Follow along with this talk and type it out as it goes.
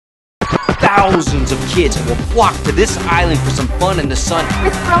Thousands of kids will flock to this island for some fun in the sun.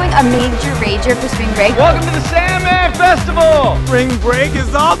 We're throwing a major rager for spring break. Welcome to the Sandman Festival! Spring break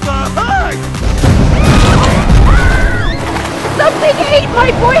is off the hook! Something ate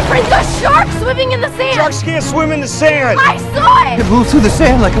my boyfriend! A shark swimming in the sand! Sharks can't swim in the sand! I saw it! It moved through the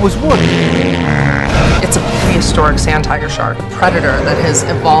sand like it was wood. It's a prehistoric sand tiger shark, a predator that has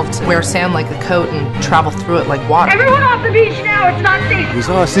evolved to wear sand like a coat and travel through it like water. Everyone off the beach now! It's not safe! It was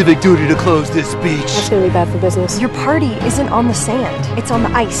our civic duty to close this beach. That's gonna be bad for business. Your party isn't on the sand. It's on the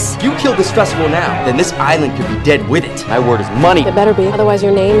ice. If you kill this festival now, then this island could be dead with it. My word is money. It better be, otherwise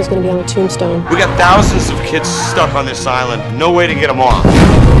your name is gonna be on a tombstone. We got thousands of kids stuck on this island. No way to get them off.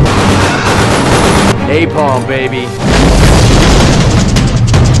 Napalm, baby.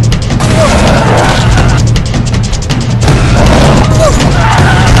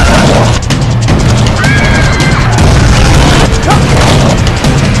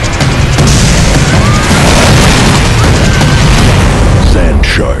 Sand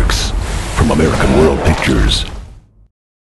Sharks from American World Pictures.